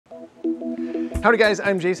Howdy guys,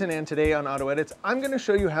 I'm Jason, and today on AutoEdits, I'm going to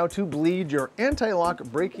show you how to bleed your anti-lock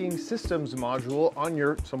braking systems module on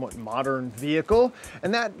your somewhat modern vehicle.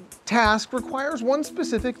 And that task requires one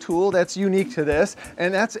specific tool that's unique to this,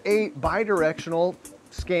 and that's a bi-directional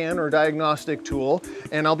scan or diagnostic tool.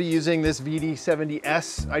 And I'll be using this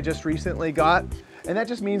VD70S I just recently got. And that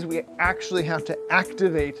just means we actually have to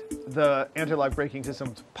activate the anti-lock braking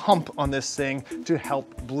system's pump on this thing to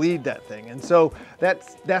help bleed that thing. And so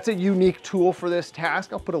that's a unique tool for this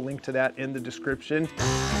task. I'll put a link to that in the description.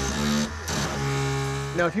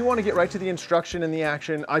 Now, if you want to get right to the instruction and the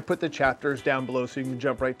action, I put the chapters down below so you can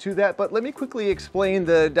jump right to that. But let me quickly explain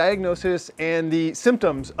the diagnosis and the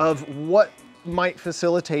symptoms of what might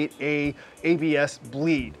facilitate a ABS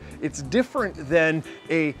bleed. It's different than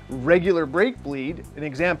a regular brake bleed. An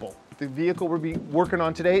example, the vehicle we'll be working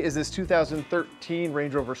on today is this 2013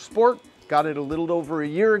 Range Rover Sport. Got it a little over a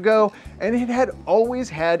year ago, and it had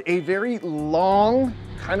always had a very long,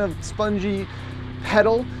 kind of spongy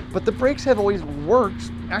pedal, but the brakes have always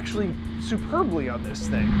worked actually superbly on this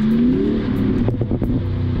thing.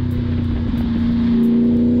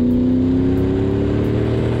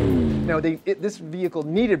 Now, this vehicle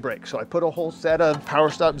needed brakes, so I put a whole set of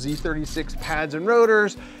PowerStop Z36 pads and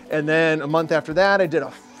rotors, and then a month after that, I did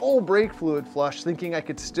a full brake fluid flush, thinking I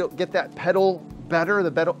could still get that pedal better,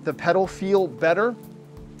 the pedal feel better.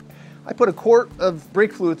 I put a quart of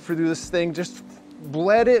brake fluid through this thing, just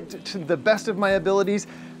bled it to the best of my abilities.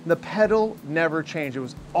 The pedal never changed. It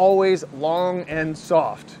was always long and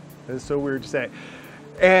soft. It's so weird to say.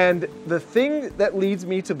 And the thing that leads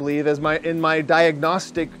me to believe, in my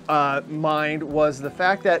diagnostic mind, was the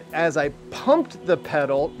fact that as I pumped the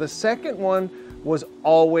pedal, the second one was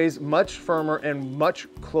always much firmer and much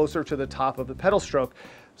closer to the top of the pedal stroke.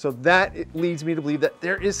 So that leads me to believe that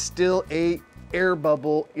there is still an air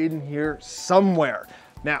bubble in here somewhere.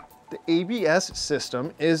 Now, the ABS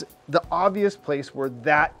system is the obvious place where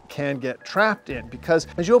that can get trapped in, because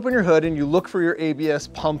as you open your hood and you look for your ABS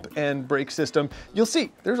pump and brake system, you'll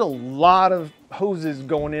see there's a lot of hoses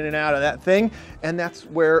going in and out of that thing, and that's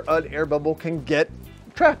where an air bubble can get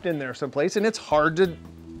trapped in there someplace, and it's hard to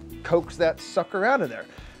coax that sucker out of there.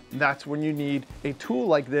 That's when you need a tool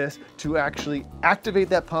like this to actually activate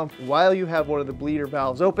that pump while you have one of the bleeder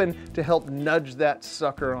valves open to help nudge that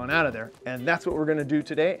sucker on out of there. And that's what we're gonna do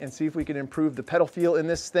today and see if we can improve the pedal feel in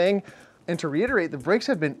this thing. And to reiterate, the brakes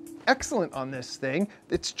have been excellent on this thing.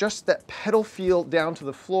 It's just that pedal feel down to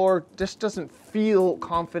the floor just doesn't feel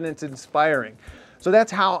confidence inspiring. So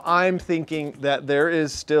that's how I'm thinking that there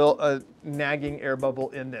is still a nagging air bubble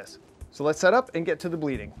in this. So let's set up and get to the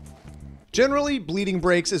bleeding. Generally, bleeding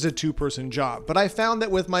brakes is a two-person job, but I found that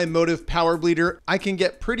with my Motive Power Bleeder, I can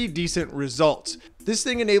get pretty decent results. This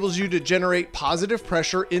thing enables you to generate positive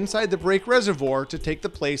pressure inside the brake reservoir to take the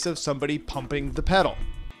place of somebody pumping the pedal.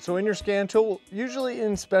 So in your scan tool, usually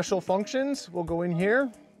in special functions, we'll go in here,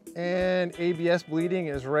 and ABS bleeding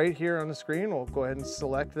is right here on the screen. We'll go ahead and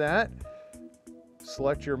select that.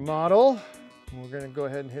 Select your model. We're going to go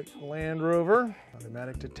ahead and hit Land Rover,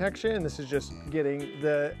 automatic detection. This is just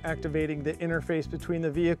activating the interface between the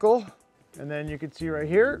vehicle. And then you can see right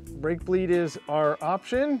here, brake bleed is our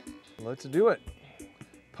option. Let's do it.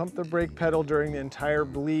 Pump the brake pedal during the entire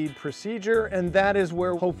bleed procedure. And that is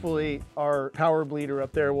where hopefully our power bleeder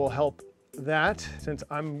up there will help that, since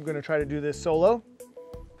I'm going to try to do this solo.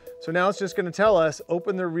 So now it's just going to tell us,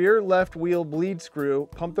 open the rear left wheel bleed screw,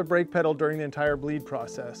 pump the brake pedal during the entire bleed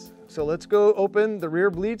process. So let's go open the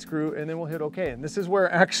rear bleed screw, and then we'll hit OK. And this is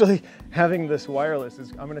where actually having this wireless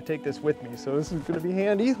is, I'm going to take this with me. So this is going to be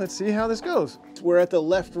handy. Let's see how this goes. We're at the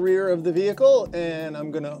left rear of the vehicle, and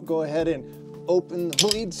I'm going to go ahead and open the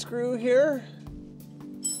bleed screw here.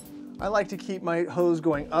 I like to keep my hose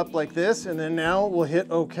going up like this, and then now we'll hit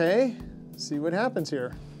OK. See what happens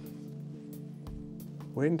here.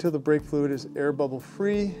 Wait until the brake fluid is air bubble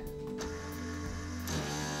free.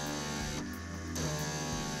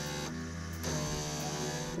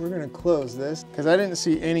 We're gonna close this because I didn't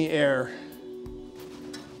see any air.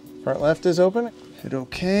 Front left is open. Hit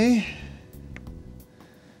OK.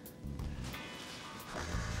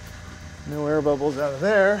 No air bubbles out of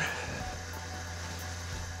there.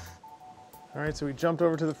 All right, so we jumped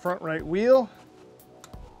over to the front right wheel.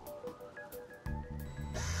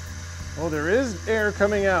 Oh, there is air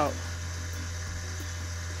coming out.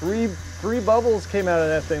 Three bubbles came out of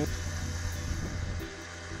that thing.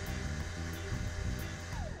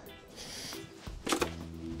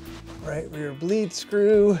 Right rear bleed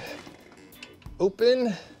screw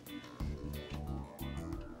open.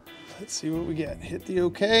 Let's see what we get. Hit the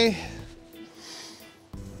OK.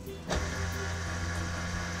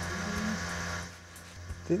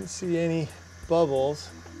 Didn't see any bubbles.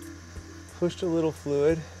 Pushed a little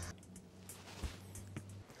fluid.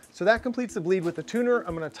 So that completes the bleed with the tuner.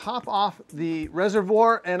 I'm gonna top off the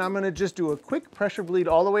reservoir and I'm gonna just do a quick pressure bleed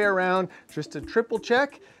all the way around just to triple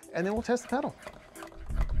check, and then we'll test the pedal.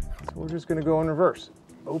 So we're just gonna go in reverse.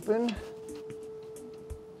 Open.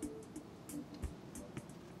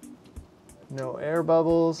 No air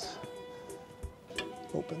bubbles.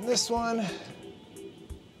 Open this one.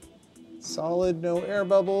 Solid, no air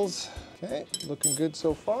bubbles. Okay, looking good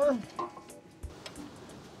so far.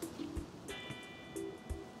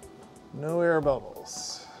 No air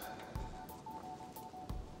bubbles.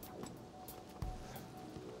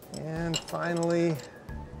 And finally,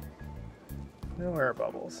 no air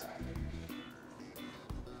bubbles.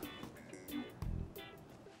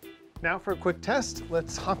 Now for a quick test,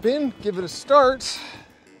 let's hop in, give it a start.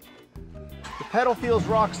 The pedal feels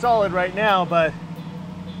rock solid right now, but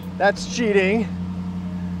that's cheating.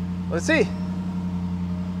 Let's see.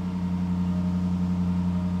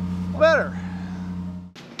 Better.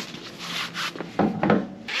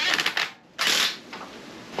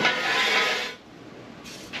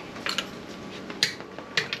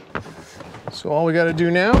 So all we got to do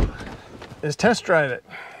now is test drive it.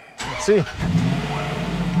 Let's see.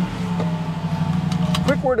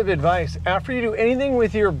 Quick word of advice. After you do anything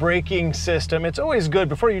with your braking system, it's always good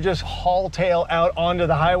before you just haul tail out onto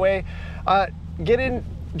the highway, get in,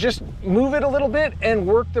 just move it a little bit and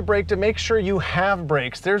work the brake to make sure you have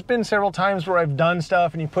brakes. There's been several times where I've done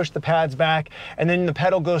stuff and you push the pads back and then the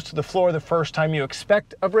pedal goes to the floor the first time you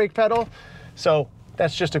expect a brake pedal. So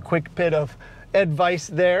that's just a quick bit of advice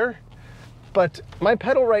there. But my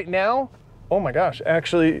pedal right now, oh my gosh,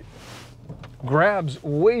 actually grabs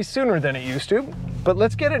way sooner than it used to. But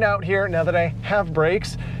let's get it out here now that I have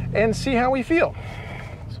brakes and see how we feel.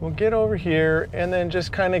 So we'll get over here and then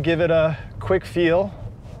just kind of give it a quick feel.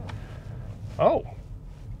 Oh,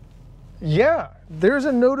 yeah, there's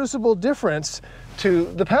a noticeable difference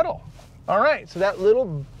to the pedal. All right, so that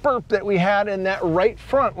little burp that we had in that right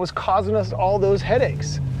front was causing us all those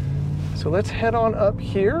headaches. So let's head on up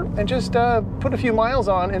here and just put a few miles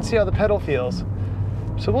on and see how the pedal feels.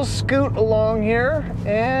 So we'll scoot along here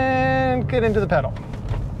and get into the pedal.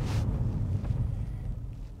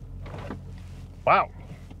 Wow,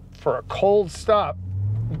 for a cold stop,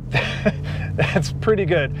 that's pretty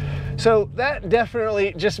good. So that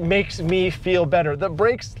definitely just makes me feel better. The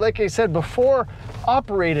brakes, like I said before,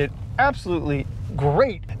 operated absolutely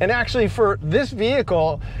great. And actually for this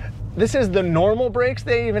vehicle, this is the normal brakes.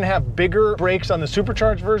 They even have bigger brakes on the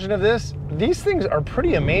supercharged version of this. These things are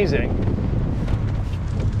pretty amazing.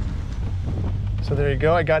 So there you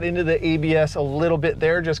go. I got into the ABS a little bit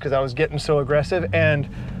there just because I was getting so aggressive, and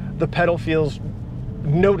the pedal feels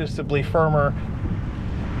noticeably firmer.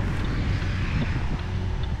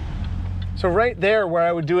 So right there where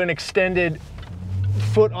I would do an extended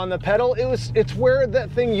foot on the pedal, it's where that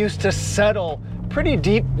thing used to settle pretty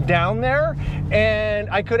deep down there, and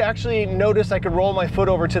I could actually notice I could roll my foot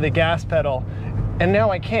over to the gas pedal, and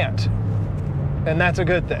now I can't, and that's a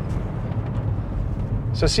good thing.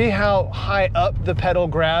 So see how high up the pedal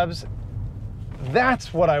grabs?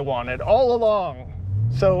 That's what I wanted all along.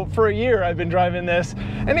 So for a year I've been driving this,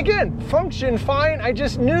 and again, functioned fine. I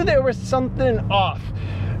just knew there was something off.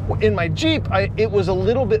 In my Jeep, it was a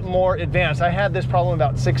little bit more advanced. I had this problem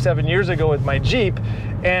about 6-7 years ago with my Jeep,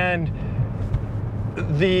 and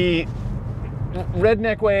the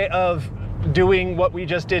redneck way of doing what we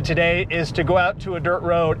just did today is to go out to a dirt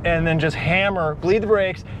road and then just hammer, bleed the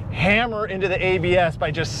brakes, hammer into the ABS by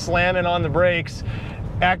just slamming on the brakes,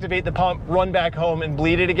 activate the pump, run back home and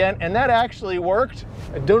bleed it again. And that actually worked.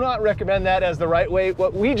 I do not recommend that as the right way.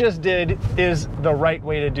 What we just did is the right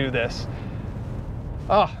way to do this.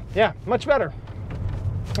 Oh, yeah, much better.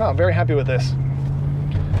 Oh, I'm very happy with this.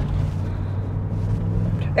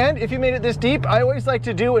 And if you made it this deep, I always like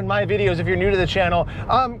to do in my videos, if you're new to the channel,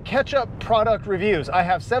 catch up product reviews. I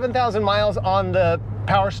have 7,000 miles on the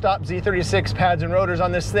PowerStop Z36 pads and rotors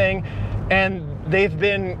on this thing, and they've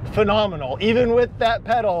been phenomenal. Even with that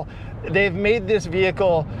pedal, they've made this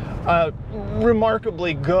vehicle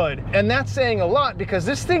remarkably good. And that's saying a lot because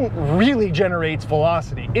this thing really generates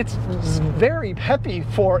velocity. It's very peppy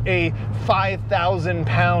for a 5,000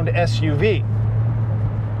 pound SUV.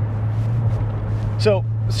 So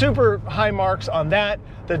super high marks on that.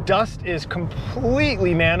 The dust is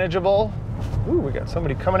completely manageable. Ooh, we got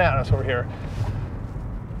somebody coming at us over here.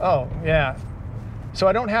 Oh, yeah. So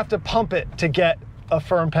I don't have to pump it to get a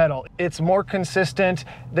firm pedal. It's more consistent.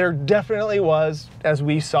 There definitely was, as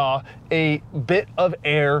we saw, a bit of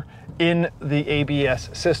air in the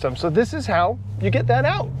ABS system. So this is how you get that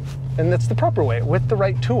out. And that's the proper way, with the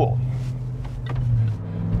right tool.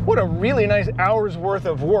 What a really nice hour's worth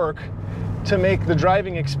of work to make the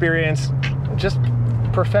driving experience, just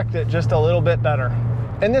perfect it just a little bit better.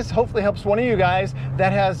 And this hopefully helps one of you guys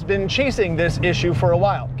that has been chasing this issue for a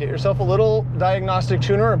while. Get yourself a little diagnostic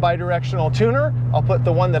tuner, a bi-directional tuner. I'll put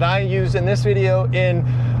the one that I use in this video in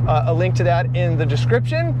a link to that in the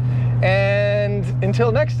description. And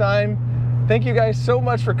until next time, thank you guys so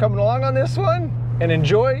much for coming along on this one, and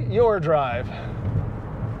enjoy your drive.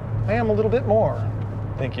 I am a little bit more.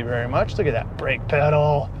 Thank you very much. Look at that brake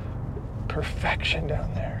pedal. Perfection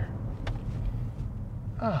down there.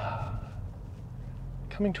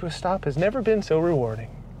 Coming to a stop has never been so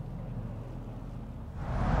rewarding.